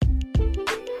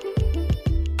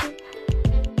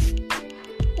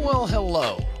Well,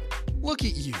 hello. Look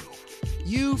at you.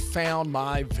 You found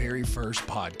my very first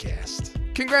podcast.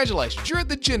 Congratulations, you're at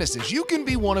the genesis. You can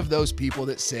be one of those people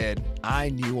that said, I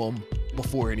knew them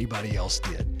before anybody else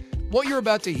did. What you're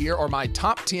about to hear are my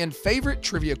top 10 favorite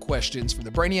trivia questions from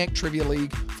the Brainiac Trivia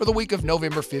League for the week of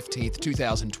November 15th,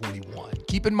 2021.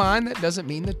 Keep in mind, that doesn't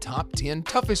mean the top 10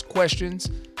 toughest questions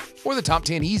or the top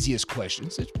 10 easiest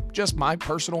questions. It's just my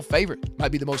personal favorite.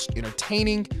 Might be the most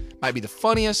entertaining, might be the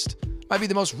funniest, might be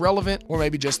the most relevant, or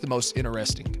maybe just the most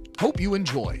interesting. Hope you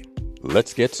enjoy.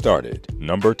 Let's get started.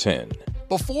 Number 10.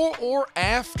 Before or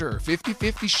after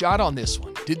 50-50 shot on this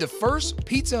one? Did the first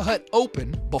Pizza Hut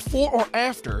open before or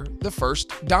after the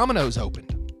first Domino's opened?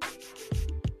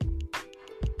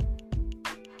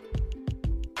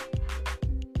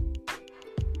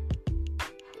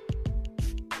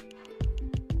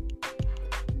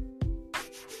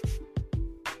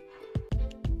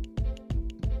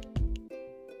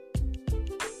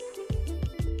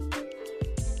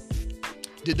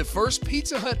 Did the first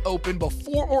Pizza Hut open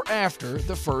before or after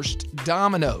the first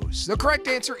Domino's? The correct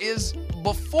answer is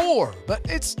before, but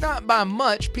it's not by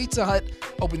much. Pizza Hut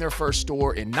opened their first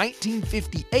store in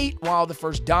 1958, while the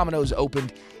first Domino's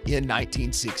opened in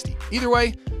 1960. Either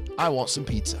way, I want some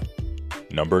pizza.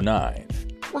 Number 9.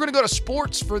 We're going to go to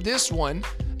sports for this one.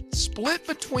 Split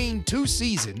between two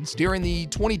seasons during the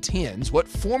 2010s, what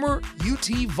former UT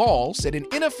Vol set an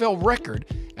NFL record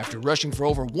after rushing for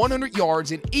over 100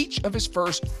 yards in each of his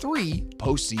first 3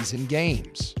 postseason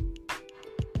games?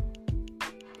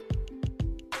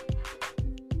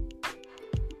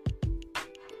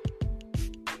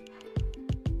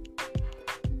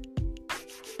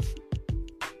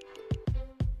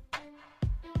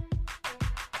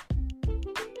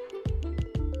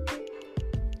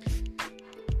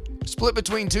 Split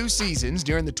between two seasons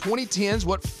during the 2010s,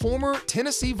 what former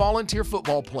Tennessee Volunteer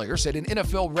football player set an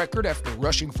NFL record after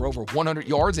rushing for over 100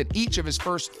 yards in each of his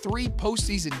first 3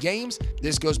 postseason games?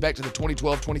 This goes back to the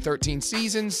 2012-2013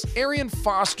 seasons. Arian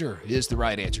Foster is the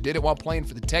right answer. Did it while playing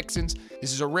for the Texans.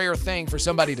 This is a rare thing for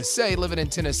somebody to say. Living in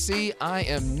Tennessee, I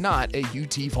am not a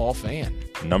UT Vol fan.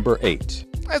 Number 8.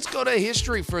 Let's go to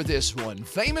history for this one.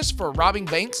 Famous for robbing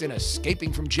banks and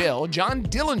escaping from jail, John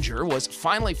Dillinger was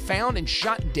finally found and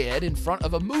shot dead in front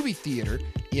of a movie theater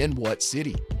in what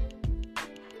city?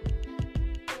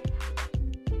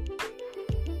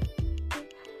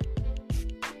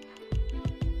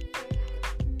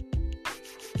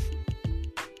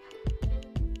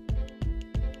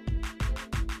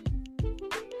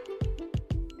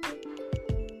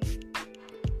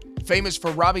 Famous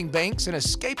for robbing banks and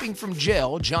escaping from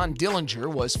jail, John Dillinger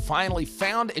was finally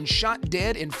found and shot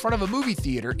dead in front of a movie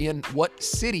theater in what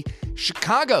city?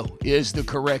 Chicago is the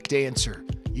correct answer.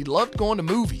 He loved going to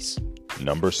movies.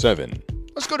 Number 7.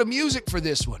 Let's go to music for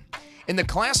this one. In the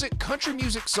classic country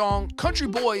music song Country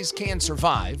Boys Can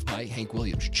Survive by Hank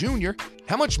Williams Jr.,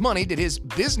 how much money did his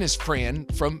business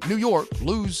friend from New York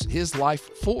lose his life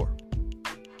for?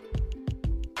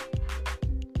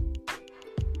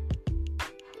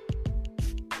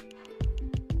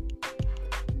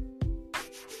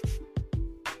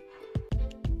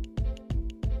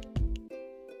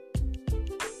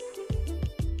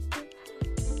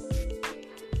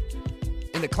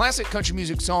 In the classic country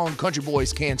music song Country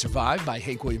Boys Can Survive by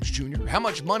Hank Williams Jr., how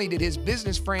much money did his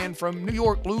business friend from New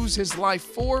York lose his life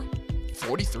for?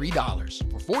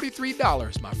 $43. For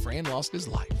 $43, my friend lost his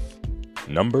life.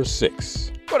 Number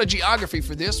 6. Go to geography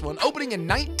for this one. Opening in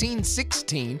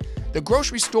 1916, the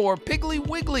grocery store Piggly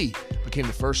Wiggly became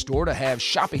the first store to have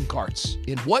shopping carts.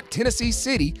 In what Tennessee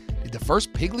city did the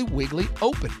first Piggly Wiggly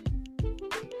open?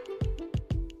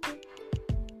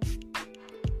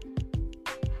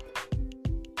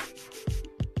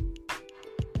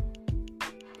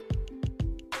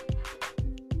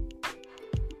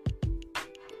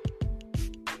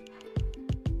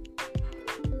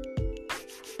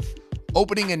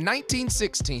 Opening in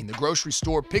 1916, the grocery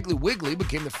store Piggly Wiggly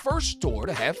became the first store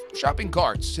to have shopping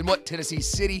carts. In what Tennessee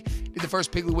city did the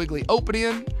first Piggly Wiggly open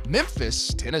in?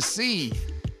 Memphis, Tennessee.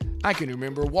 I can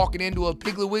remember walking into a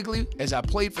Piggly Wiggly as I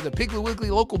played for the Piggly Wiggly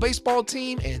local baseball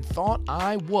team and thought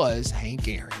I was Hank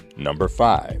Aaron. Number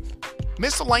 5.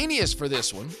 Miscellaneous for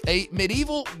this one. A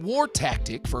medieval war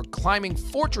tactic for climbing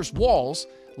fortress walls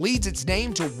leads its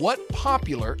name to what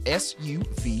popular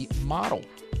SUV model?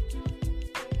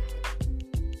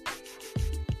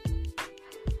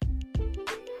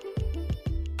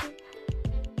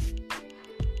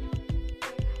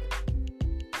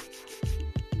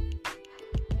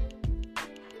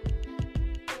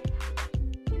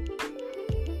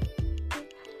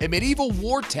 A medieval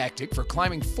war tactic for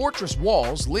climbing fortress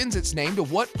walls lends its name to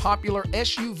what popular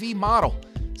SUV model?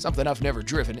 something I've never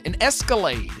driven. An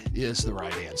Escalade is the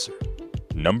right answer.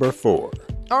 Number 4.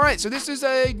 All right, so this is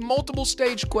a multiple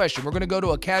stage question. We're going to go to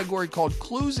a category called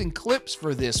clues and clips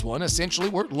for this one. Essentially,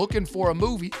 we're looking for a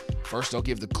movie. First, I'll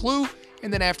give the clue,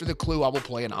 and then after the clue, I will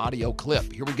play an audio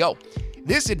clip. Here we go.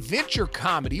 This adventure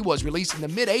comedy was released in the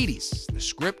mid-'80s. The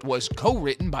script was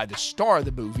co-written by the star of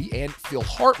the movie and Phil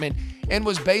Hartman and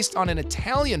was based on an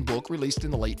Italian book released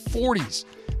in the late 40s.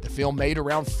 The film made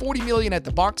around $40 million at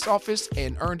the box office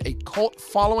and earned a cult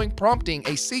following, prompting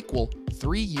a sequel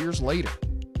 3 years later.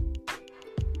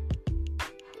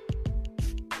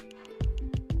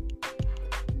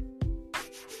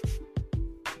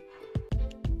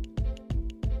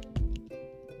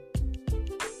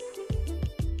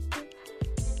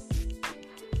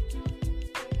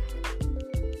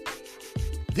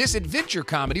 This adventure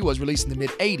comedy was released in the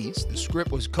mid-'80s. The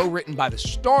script was co-written by the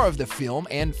star of the film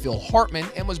and Phil Hartman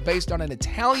and was based on an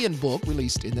Italian book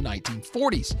released in the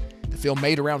 1940s. The film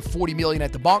made around $40 million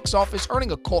at the box office,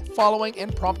 earning a cult following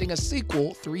and prompting a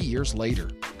sequel 3 years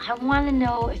later. I want to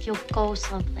know if you'll go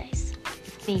someplace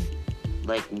with me.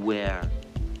 Like where?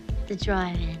 The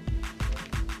drive-in.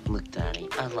 Look, Daddy,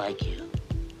 I like you.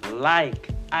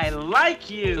 I like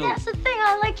you! That's the thing,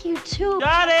 I like you too.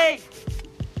 Daddy!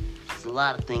 There's a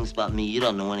lot of things about me you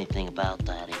don't know anything about,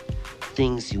 Daddy.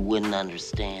 Things you wouldn't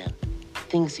understand.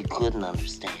 Things you couldn't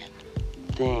understand.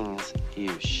 Things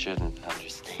you shouldn't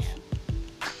understand.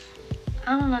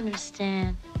 I don't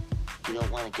understand. You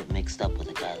don't want to get mixed up with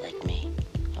a guy like me.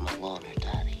 I'm a loner,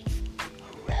 Daddy.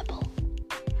 A rebel.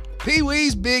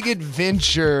 Pee-wee's Big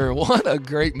Adventure. What a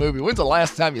great movie. When's the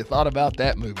last time you thought about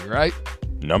that movie, right?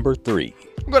 Number 3.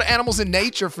 We'll go to Animals in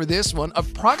Nature for this one.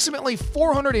 Approximately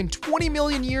 420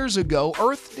 million years ago,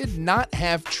 Earth did not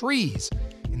have trees.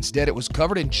 Instead, it was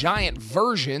covered in giant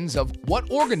versions of what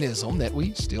organism that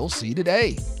we still see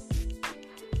today?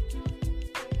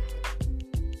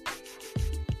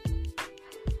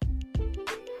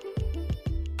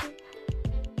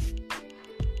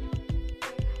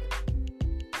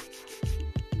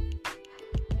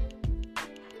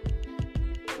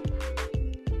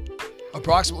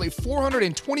 Approximately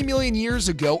 420 million years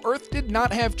ago, Earth did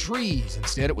not have trees.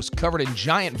 Instead, it was covered in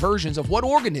giant versions of what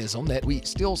organism that we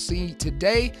still see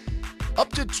today? Up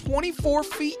to 24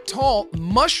 feet tall,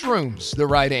 mushrooms, the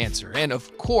right answer. And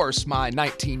of course, my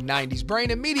 1990s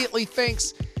brain immediately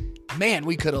thinks, man,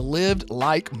 we could have lived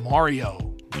like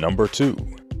Mario. Number 2.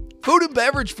 Food and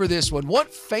beverage for this one.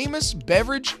 What famous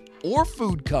beverage or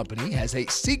food company has a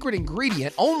secret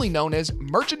ingredient only known as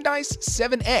Merchandise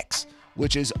 7X?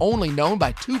 Which is only known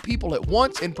by 2 people at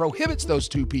once and prohibits those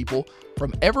 2 people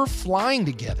from ever flying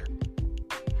together.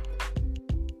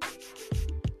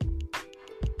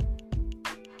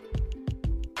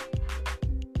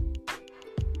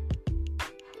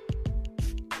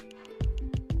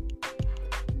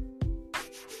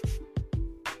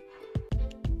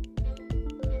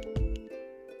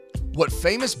 What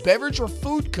famous beverage or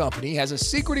food company has a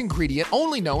secret ingredient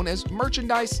only known as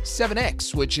Merchandise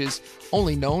 7X, which is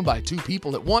only known by 2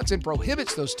 people at once and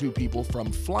prohibits those 2 people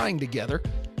from flying together?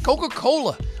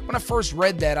 Coca-Cola. When I first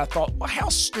read that, I thought, well, how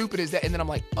stupid is that? And then I'm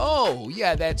like, oh,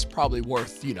 yeah, that's probably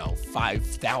worth,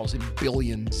 5,000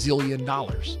 billion zillion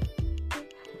dollars.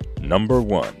 Number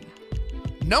 1.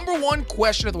 Number 1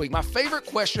 question of the week, my favorite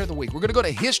question of the week. We're going to go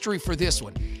to history for this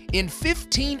one. In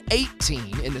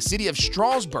 1518, in the city of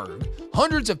Strasbourg,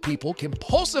 hundreds of people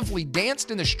compulsively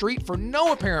danced in the street for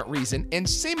no apparent reason and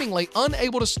seemingly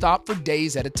unable to stop for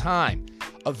days at a time.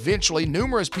 Eventually,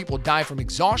 numerous people died from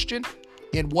exhaustion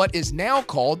in what is now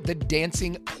called the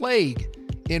Dancing Plague.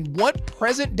 In what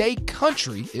present-day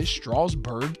country is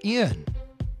Strasbourg in?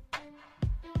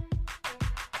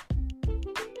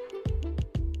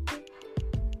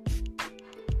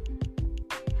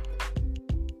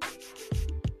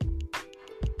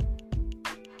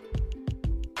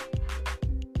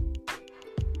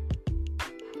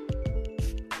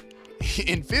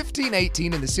 In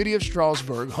 1518, in the city of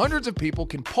Strasbourg, hundreds of people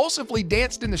compulsively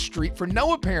danced in the street for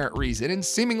no apparent reason and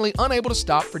seemingly unable to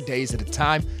stop for days at a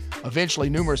time. Eventually,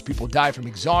 numerous people died from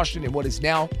exhaustion in what is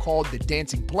now called the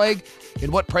Dancing Plague.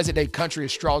 In what present-day country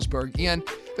is Strasbourg in?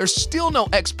 There's still no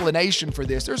explanation for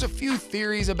this. There's a few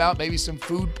theories about maybe some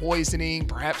food poisoning,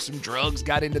 perhaps some drugs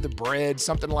got into the bread,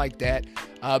 something like that.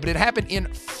 But it happened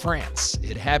in France.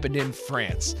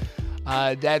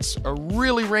 That's a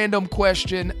really random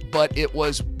question, but it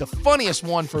was the funniest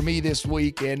one for me this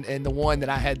week and the one that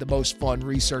I had the most fun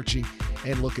researching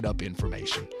and looking up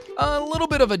information. A little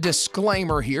bit of a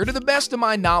disclaimer here. To the best of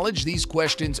my knowledge, these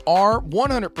questions are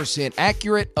 100%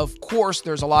 accurate. Of course,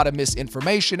 there's a lot of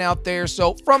misinformation out there,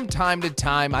 so from time to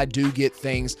time, I do get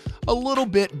things a little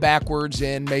bit backwards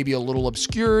and maybe a little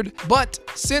obscured. But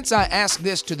since I ask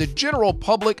this to the general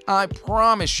public, I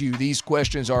promise you these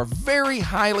questions are very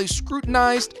highly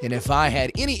scrutinized, and if I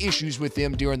had any issues with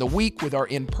them during the week with our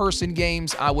in-person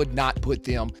games, I would not put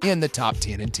them in the top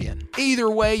 10 and 10. Either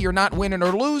way, you're not winning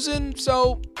or losing,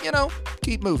 so,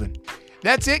 keep moving.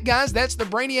 That's it, guys. That's the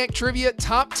Brainiac Trivia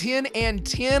Top 10 and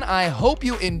 10. I hope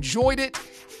you enjoyed it.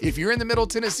 If you're in the Middle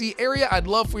Tennessee area, I'd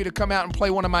love for you to come out and play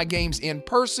one of my games in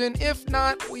person. If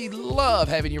not, we love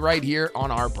having you right here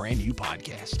on our brand new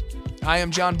podcast. I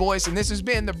am John Boyce, and this has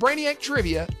been the Brainiac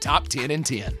Trivia Top 10 and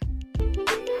 10.